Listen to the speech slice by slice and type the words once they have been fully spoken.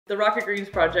The Rocket Greens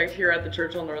project here at the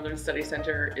Churchill Northern Study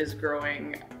Center is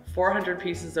growing 400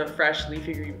 pieces of fresh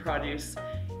leafy green produce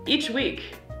each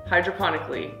week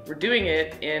hydroponically. We're doing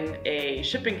it in a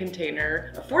shipping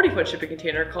container, a 40-foot shipping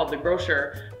container called the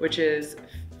Grocer, which is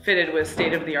fitted with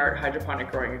state-of-the-art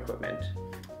hydroponic growing equipment.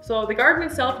 So the garden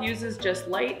itself uses just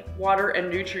light, water, and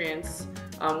nutrients,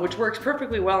 which works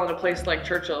perfectly well in a place like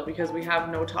Churchill because we have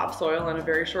no topsoil and a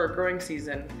very short growing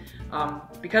season.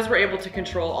 Because we're able to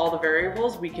control all the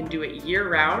variables, we can do it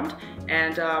year-round,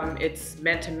 and it's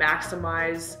meant to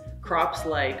maximize crops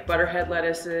like butterhead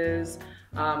lettuces,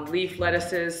 leaf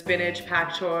lettuces, spinach,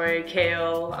 pak choi,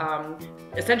 kale,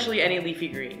 essentially any leafy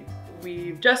green.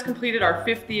 We've just completed our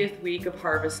 50th week of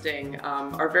harvesting.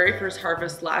 Our very first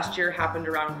harvest last year happened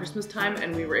around Christmas time,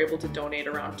 and we were able to donate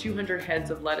around 200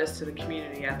 heads of lettuce to the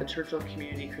community at the Churchill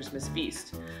Community Christmas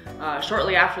Feast.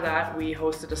 Shortly after that, we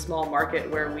hosted a small market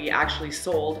where we actually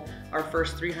sold our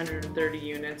first 330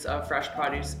 units of fresh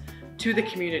produce to the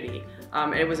community.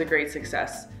 It was a great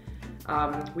success.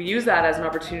 We use that as an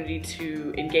opportunity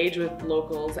to engage with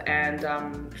locals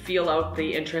and feel out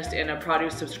the interest in a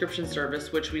produce subscription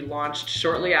service, which we launched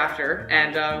shortly after,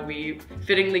 and we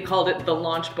fittingly called it the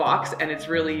Launch Box, and it's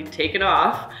really taken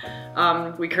off.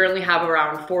 We currently have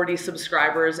around 40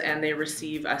 subscribers, and they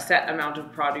receive a set amount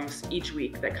of produce each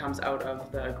week that comes out of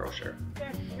the Grocer.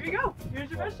 Okay, here you go. Here's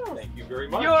your vegetables. Thank you very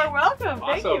much. You're welcome.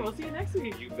 Awesome. Thank you. We'll see you next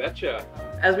week. You betcha.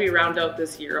 As we round out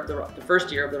this year of the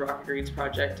first year of the Rocket Greens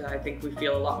project, I think we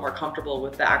feel a lot more comfortable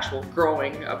with the actual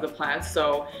growing of the plants.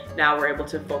 So now we're able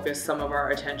to focus some of our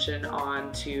attention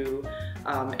on to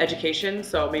education.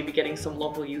 So maybe getting some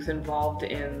local youth involved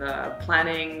in the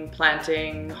planning,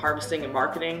 planting, harvesting, and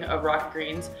marketing of Rocket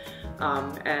Greens.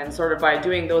 And sort of by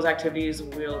doing those activities,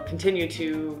 we'll continue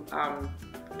to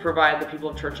provide the people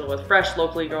of Churchill with fresh,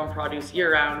 locally grown produce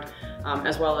year-round,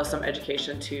 as well as some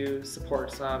education to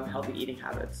support some healthy eating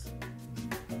habits.